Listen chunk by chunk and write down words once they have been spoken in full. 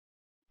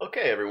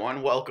Okay,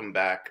 everyone, welcome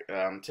back.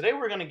 Today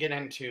we're going to get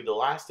into the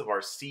last of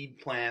our seed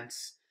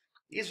plants.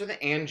 These are the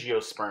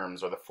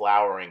angiosperms, or the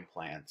flowering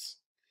plants.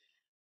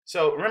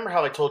 So remember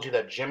how I told you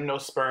that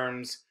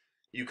gymnosperms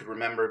you could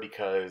remember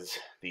because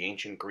the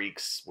ancient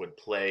Greeks would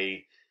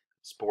play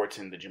sports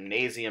in the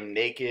gymnasium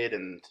naked,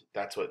 and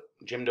that's what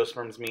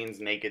gymnosperms means,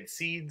 naked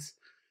seeds.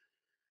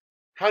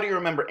 How do you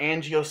remember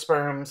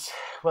angiosperms?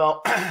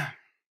 Well,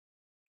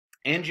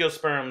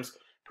 angiosperms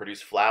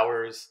produce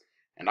flowers,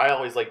 and I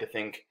always like to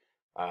think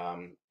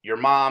your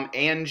mom,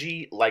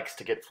 Angie, likes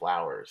to get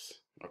flowers,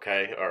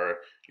 okay? Or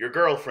your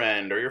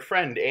girlfriend or your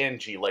friend,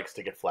 Angie, likes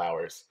to get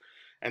flowers.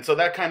 And so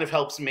that kind of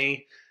helps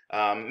me.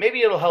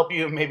 Maybe it'll help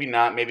you, maybe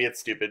not, maybe it's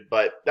stupid,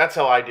 but that's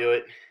how I do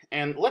it.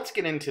 And let's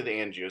get into the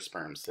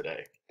angiosperms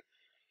today.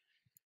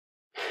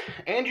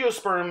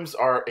 Angiosperms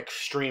are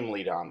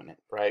extremely dominant,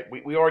 right?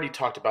 We already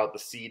talked about the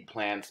seed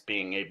plants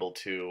being able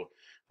to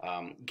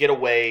get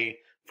away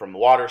from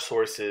water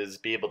sources,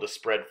 be able to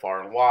spread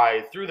far and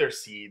wide through their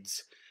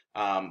seeds,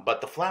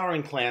 but the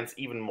flowering plants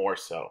even more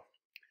so.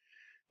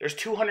 There's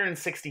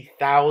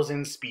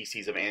 260,000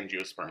 species of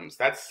angiosperms.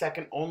 That's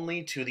second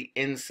only to the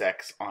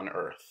insects on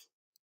Earth.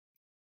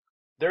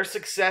 Their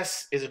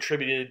success is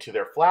attributed to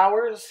their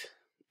flowers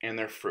and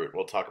their fruit.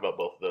 We'll talk about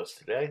both of those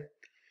today.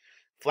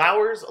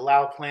 Flowers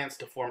allow plants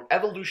to form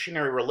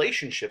evolutionary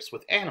relationships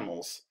with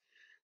animals.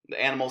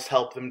 The animals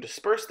help them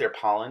disperse their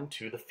pollen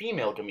to the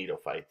female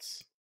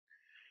gametophytes.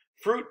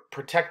 Fruit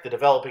protect the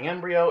developing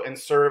embryo and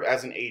serve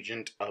as an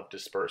agent of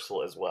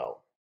dispersal as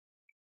well.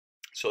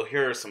 So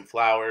here are some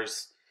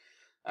flowers.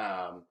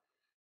 Have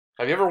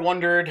you ever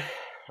wondered,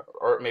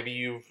 or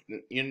maybe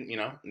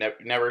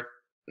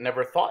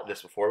never thought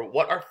this before,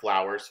 what are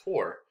flowers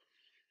for?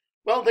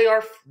 Well,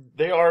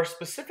 they are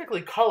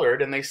specifically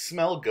colored and they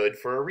smell good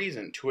for a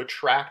reason, to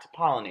attract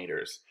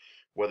pollinators,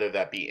 whether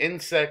that be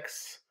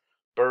insects,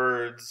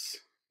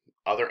 birds,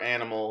 other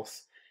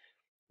animals.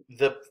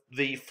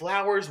 The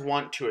flowers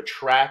want to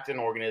attract an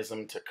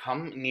organism to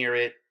come near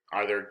it,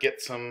 either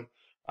get some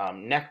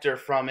nectar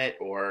from it,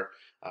 or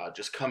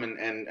just come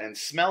and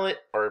smell it,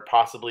 or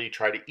possibly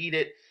try to eat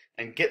it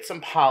and get some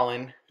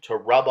pollen to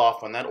rub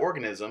off on that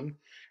organism,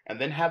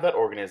 and then have that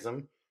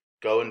organism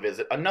go and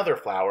visit another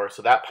flower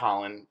so that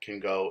pollen can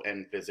go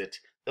and visit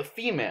the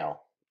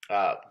female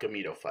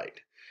gametophyte.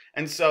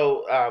 And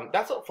so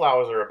that's what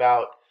flowers are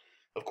about.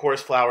 Of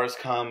course, flowers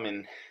come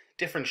in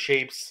different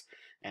shapes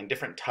and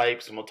different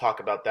types, and we'll talk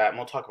about that, and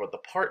we'll talk about the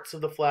parts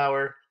of the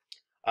flower.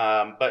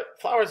 But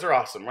flowers are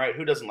awesome, right?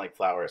 Who doesn't like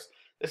flowers?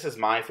 This is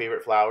my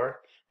favorite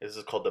flower. This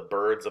is called the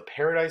Birds of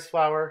Paradise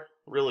flower.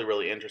 Really,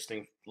 really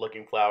interesting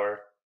looking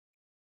flower.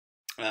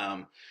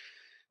 Um,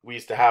 we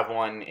used to have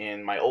one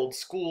in my old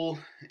school,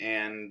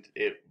 and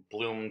it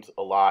bloomed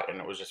a lot, and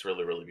it was just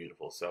really, really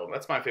beautiful. So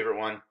that's my favorite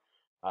one.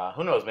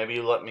 Who knows? Maybe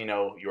you let me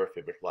know your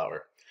favorite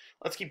flower.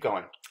 Let's keep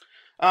going.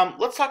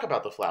 Let's talk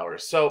about the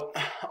flowers. So,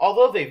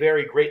 although they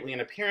vary greatly in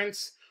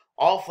appearance,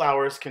 all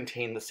flowers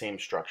contain the same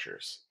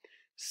structures: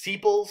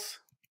 sepals,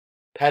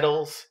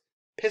 petals,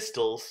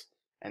 pistils,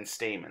 and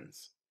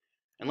stamens.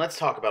 And let's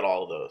talk about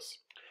all of those.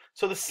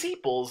 So the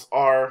sepals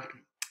are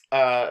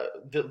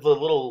the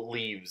little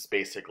leaves,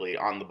 basically,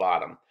 on the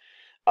bottom.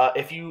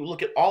 If you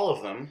look at all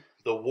of them,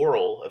 the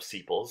whorl of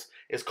sepals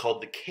is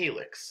called the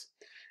calyx.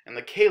 And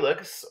the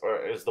calyx,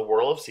 or is the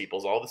whorl of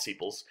sepals, all the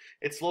sepals,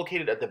 it's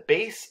located at the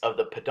base of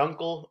the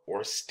peduncle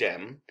or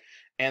stem,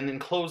 and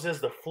encloses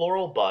the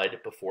floral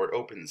bud before it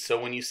opens.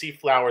 So when you see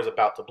flowers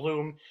about to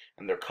bloom,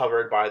 and they're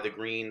covered by the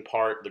green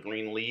part, the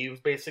green leaves,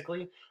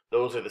 basically,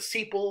 those are the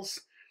sepals.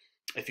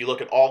 If you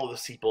look at all of the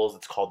sepals,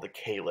 it's called the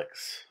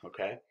calyx,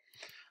 okay?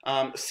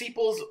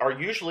 Sepals are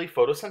usually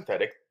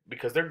photosynthetic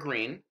because they're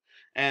green,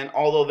 and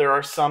although there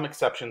are some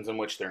exceptions in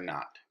which they're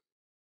not.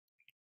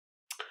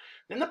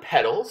 Then the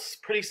petals,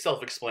 pretty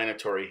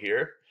self-explanatory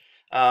here.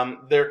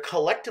 They're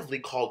collectively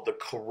called the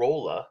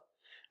corolla,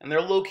 and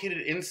they're located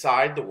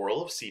inside the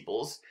whorl of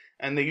sepals,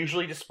 and they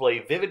usually display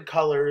vivid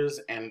colors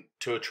and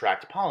to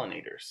attract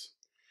pollinators.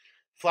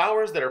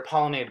 Flowers that are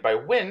pollinated by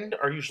wind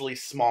are usually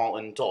small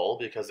and dull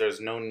because there's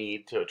no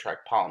need to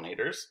attract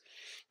pollinators.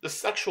 The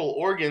sexual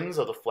organs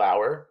of the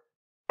flower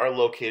are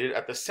located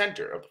at the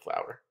center of the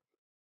flower.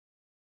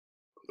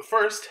 The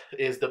first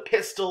is the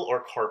pistil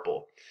or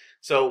carpel.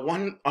 So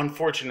one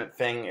unfortunate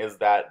thing is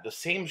that the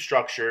same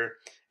structure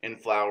in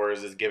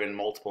flowers is given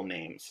multiple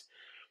names.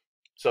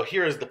 So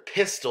here is the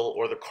pistil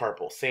or the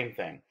carpel, same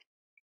thing.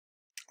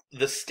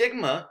 The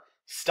stigma,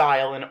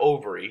 style, and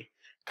ovary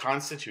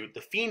constitute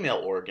the female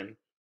organ,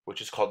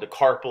 which is called the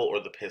carpel or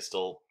the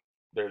pistil.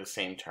 They're the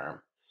same term.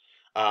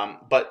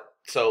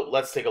 So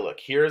let's take a look.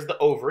 Here's the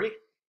ovary,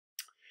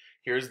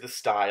 here's the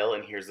style,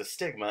 and here's the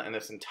stigma, and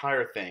this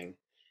entire thing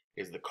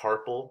is the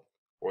carpel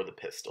or the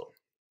pistil.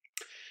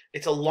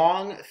 It's a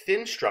long,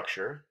 thin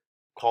structure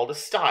called a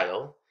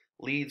style,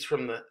 leads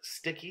from the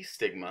sticky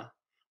stigma,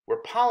 where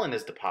pollen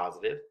is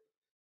deposited,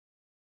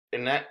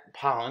 and that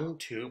pollen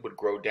tube would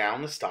grow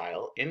down the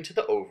style into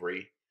the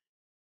ovary,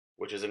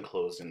 which is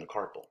enclosed in the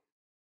carpel.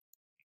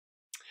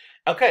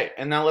 Okay,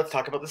 and now let's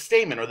talk about the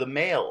stamen, or the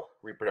male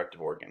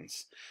reproductive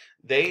organs.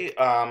 They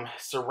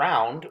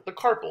surround the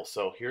carpel.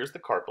 So here's the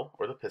carpel,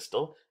 or the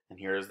pistil, and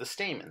here is the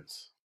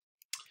stamens.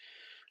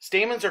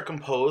 Stamens are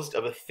composed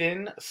of a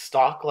thin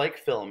stalk-like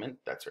filament,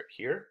 that's right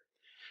here,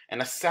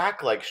 and a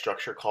sac-like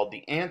structure called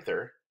the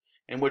anther,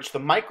 in which the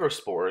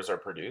microspores are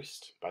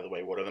produced. By the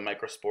way, what are the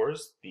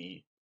microspores?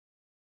 The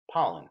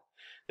pollen.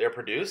 They're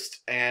produced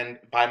and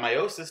by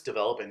meiosis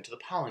develop into the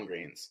pollen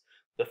grains.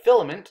 The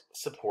filament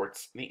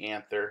supports the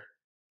anther.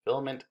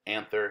 Filament,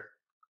 anther,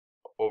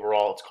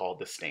 overall it's called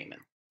the stamen.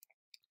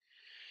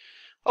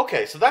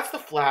 Okay, so that's the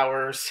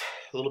flowers,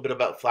 a little bit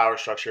about flower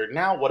structure.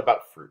 Now what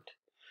about fruit?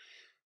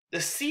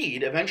 The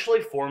seed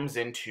eventually forms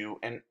into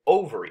an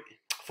ovary.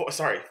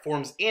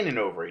 Forms in an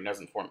ovary,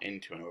 doesn't form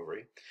into an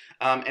ovary.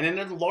 And it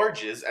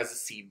enlarges as the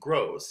seed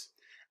grows.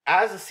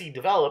 As the seed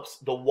develops,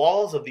 the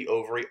walls of the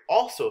ovary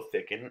also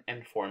thicken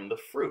and form the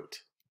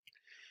fruit.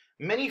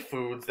 Many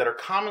foods that are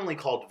commonly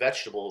called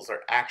vegetables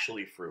are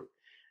actually fruit.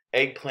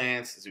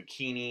 Eggplants,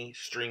 zucchini,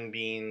 string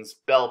beans,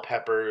 bell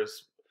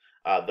peppers.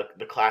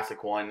 The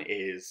classic one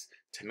is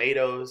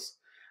tomatoes.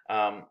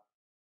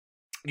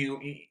 You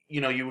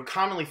would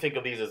commonly think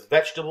of these as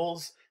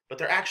vegetables, but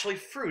they're actually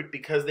fruit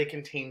because they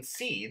contain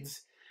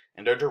seeds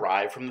and are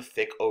derived from the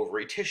thick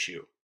ovary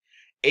tissue.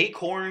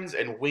 Acorns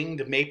and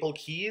winged maple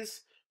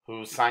keys,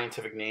 whose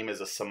scientific name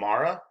is a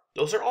samara,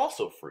 those are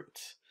also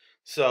fruits.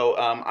 So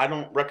I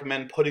don't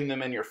recommend putting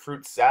them in your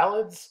fruit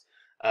salads.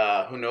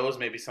 Who knows?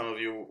 Maybe some of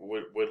you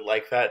would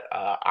like that.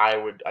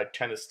 I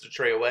tend to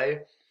stray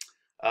away.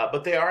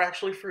 But they are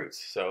actually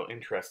fruits. So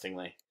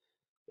interestingly,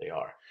 they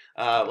are.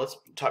 Let's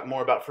talk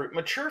more about fruit.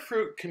 Mature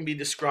fruit can be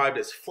described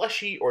as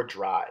fleshy or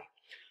dry.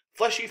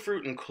 Fleshy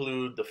fruit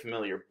include the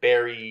familiar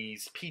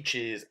berries,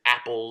 peaches,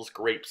 apples,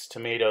 grapes,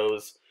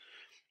 tomatoes.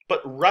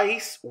 But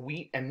rice,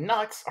 wheat, and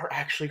nuts are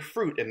actually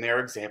fruit, and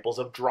they're examples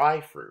of dry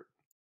fruit.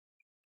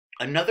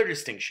 Another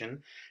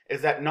distinction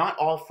is that not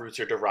all fruits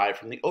are derived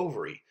from the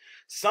ovary.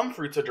 Some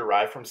fruits are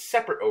derived from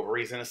separate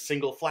ovaries in a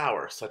single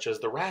flower, such as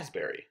the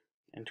raspberry.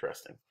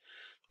 Interesting.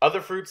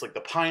 Other fruits, like the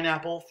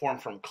pineapple, form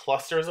from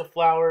clusters of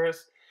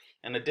flowers.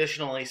 And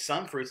additionally,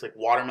 some fruits, like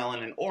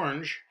watermelon and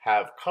orange,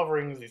 have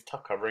coverings, these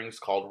tough coverings,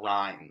 called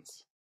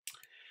rinds.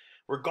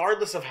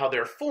 Regardless of how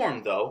they're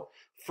formed, though,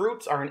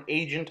 fruits are an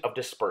agent of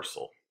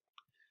dispersal.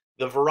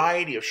 The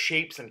variety of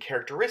shapes and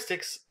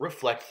characteristics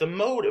reflect the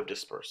mode of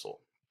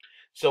dispersal.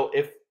 So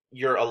if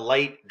you're a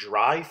light,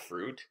 dry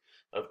fruit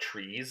of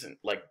trees,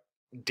 like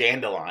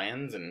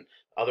dandelions and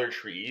other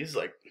trees,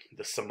 like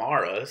the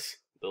samaras,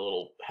 the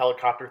little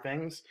helicopter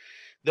things,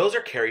 those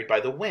are carried by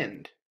the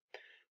wind.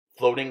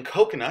 Floating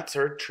coconuts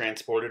are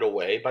transported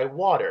away by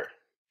water.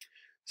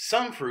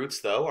 Some fruits,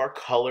 though, are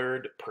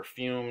colored,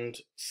 perfumed,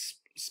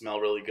 smell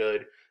really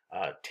good,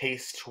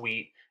 taste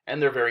sweet,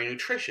 and they're very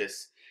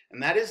nutritious.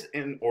 And that is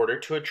in order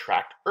to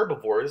attract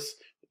herbivores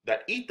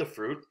that eat the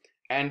fruit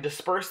and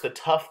disperse the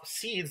tough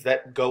seeds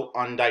that go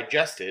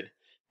undigested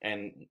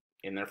and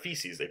in their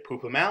feces. They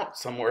poop them out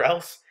somewhere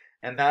else,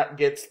 and that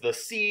gets the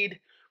seed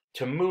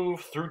to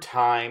move through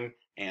time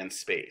and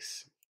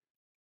space.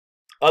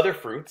 Other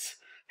fruits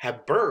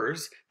have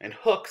burrs and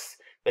hooks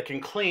that can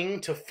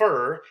cling to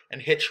fur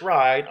and hitch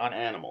ride on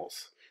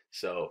animals.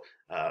 So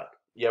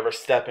you ever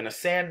step in a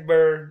sand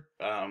burr,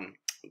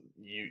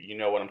 you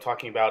know what I'm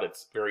talking about.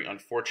 It's very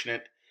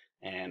unfortunate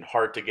and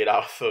hard to get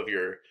off of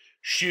your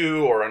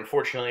shoe, or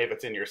unfortunately if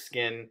it's in your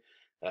skin,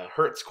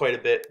 hurts quite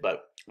a bit,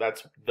 but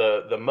that's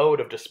the mode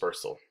of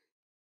dispersal.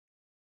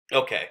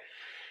 Okay,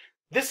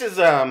 this is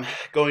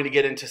going to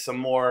get into some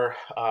more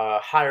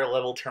higher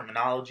level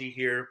terminology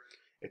here.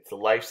 It's the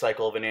life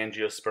cycle of an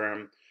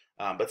angiosperm,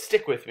 but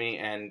stick with me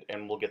and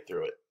we'll get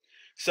through it.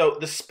 So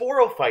the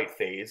sporophyte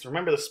phase,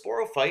 remember the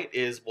sporophyte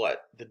is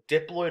what? The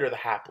diploid or the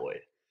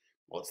haploid?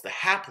 Well, it's the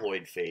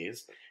haploid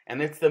phase,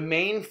 and it's the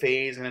main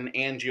phase in an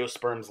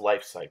angiosperm's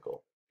life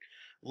cycle.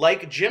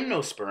 Like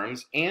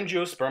gymnosperms,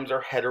 angiosperms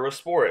are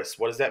heterosporous.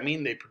 What does that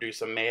mean? They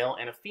produce a male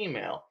and a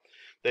female.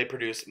 They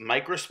produce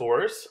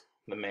microspores,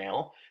 the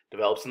male,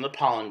 develops in the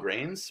pollen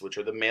grains, which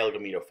are the male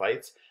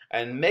gametophytes,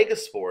 and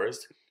megaspores,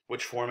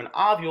 which form an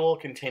ovule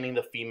containing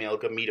the female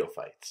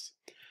gametophytes.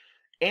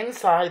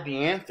 Inside the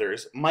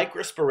anthers,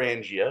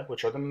 microsporangia,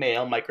 which are the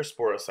male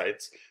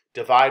microsporocytes,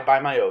 divide by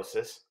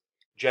meiosis,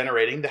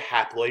 generating the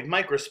haploid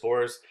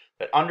microspores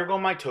that undergo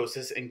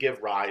mitosis and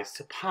give rise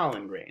to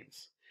pollen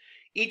grains.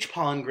 Each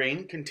pollen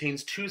grain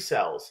contains two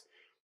cells,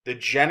 the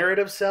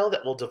generative cell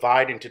that will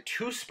divide into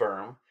two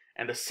sperm,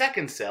 and a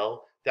second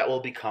cell that will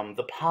become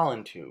the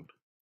pollen tube.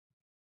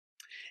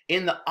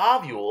 In the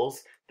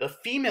ovules, the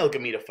female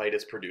gametophyte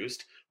is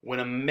produced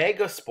when a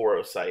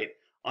megasporocyte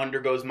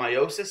undergoes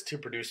meiosis to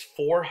produce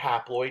 4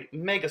 haploid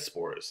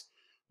megaspores.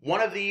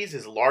 One of these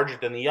is larger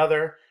than the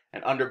other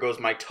and undergoes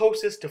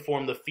mitosis to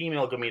form the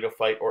female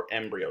gametophyte or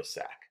embryo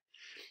sac.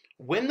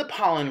 When the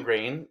pollen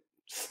grain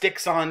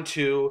sticks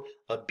onto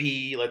a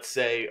bee, let's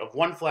say,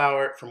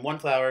 from one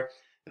flower,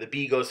 the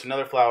bee goes to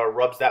another flower,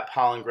 rubs that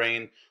pollen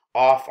grain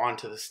off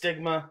onto the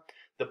stigma,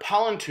 the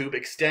pollen tube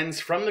extends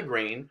from the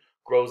grain,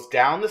 grows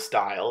down the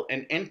style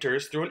and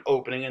enters through an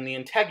opening in the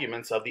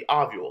integuments of the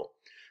ovule.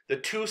 The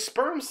 2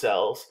 sperm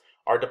cells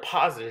are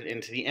deposited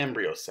into the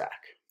embryo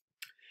sac.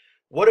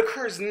 What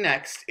occurs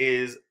next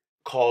is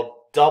called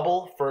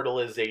double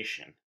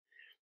fertilization,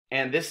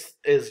 and this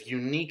is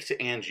unique to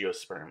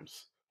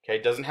angiosperms. Okay,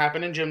 it doesn't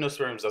happen in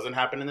gymnosperms, doesn't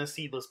happen in the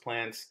seedless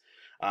plants.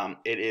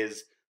 It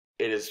is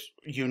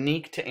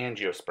unique to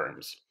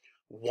angiosperms.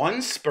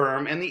 One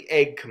sperm and the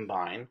egg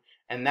combine,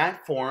 and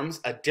that forms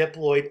a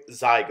diploid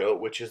zygote,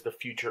 which is the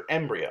future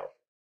embryo.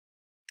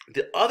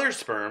 The other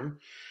sperm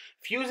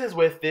fuses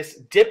with this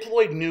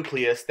diploid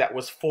nucleus that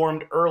was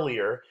formed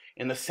earlier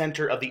in the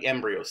center of the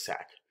embryo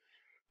sac.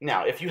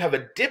 Now, if you have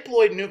a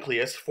diploid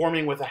nucleus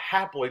forming with a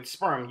haploid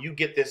sperm, you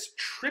get this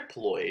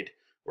triploid,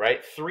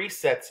 right? 3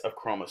 sets of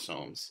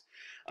chromosomes.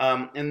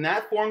 And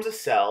that forms a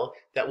cell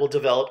that will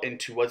develop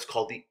into what's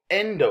called the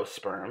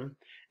endosperm.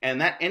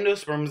 And that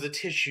endosperm is a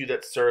tissue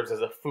that serves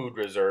as a food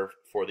reserve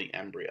for the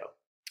embryo.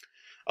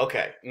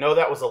 Okay, know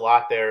that was a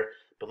lot there,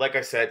 but like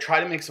I said, try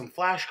to make some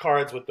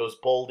flashcards with those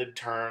bolded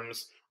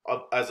terms.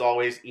 As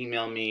always,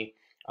 email me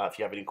if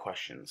you have any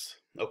questions.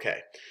 Okay,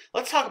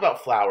 let's talk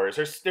about flowers.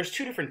 There's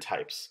 2 different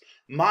types.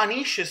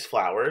 Monoecious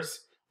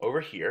flowers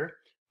over here,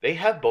 they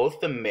have both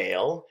the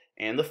male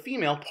and the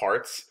female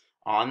parts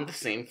on the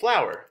same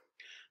flower.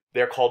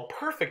 They're called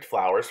perfect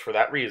flowers for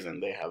that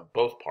reason. They have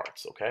both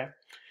parts, okay?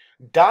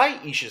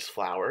 Dioecious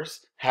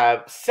flowers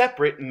have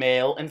separate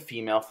male and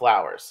female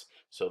flowers.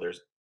 So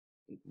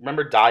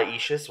remember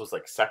dioecious was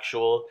like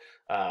sexual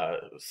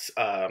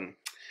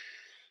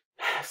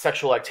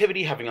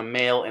activity, having a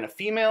male and a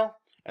female.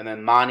 And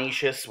then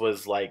monoecious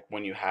was like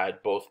when you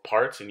had both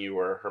parts and you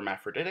were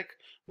hermaphroditic.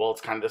 Well,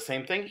 it's kind of the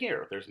same thing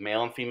here. There's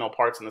male and female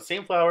parts in the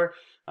same flower.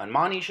 On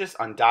monoecious,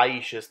 on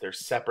dioecious,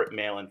 there's separate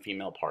male and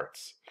female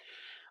parts.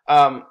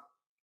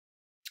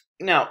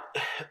 Now,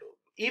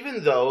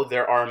 even though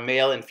there are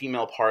male and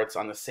female parts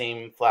on the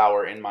same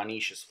flower in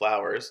monoecious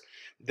flowers,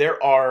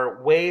 there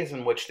are ways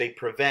in which they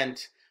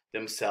prevent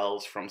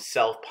themselves from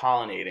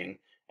self-pollinating,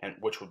 and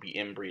which would be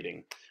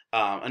inbreeding.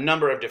 A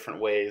number of different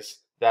ways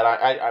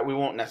that we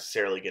won't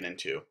necessarily get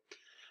into.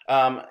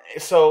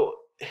 So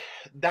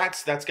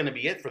that's going to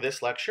be it for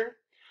this lecture.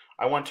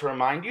 I want to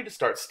remind you to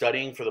start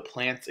studying for the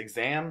plants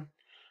exam.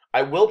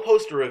 I will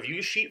post a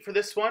review sheet for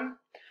this one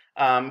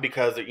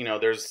because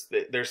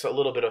there's a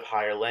little bit of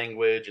higher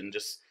language and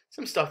just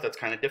some stuff that's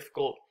kind of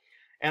difficult.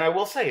 And I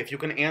will say, if you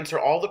can answer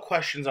all the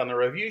questions on the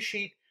review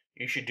sheet,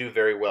 you should do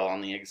very well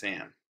on the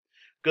exam.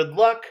 Good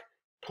luck.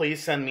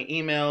 Please send me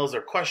emails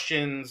or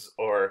questions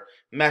or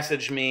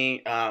message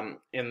me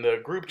in the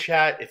group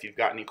chat if you've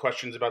got any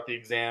questions about the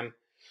exam.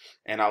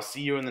 And I'll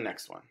see you in the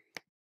next one.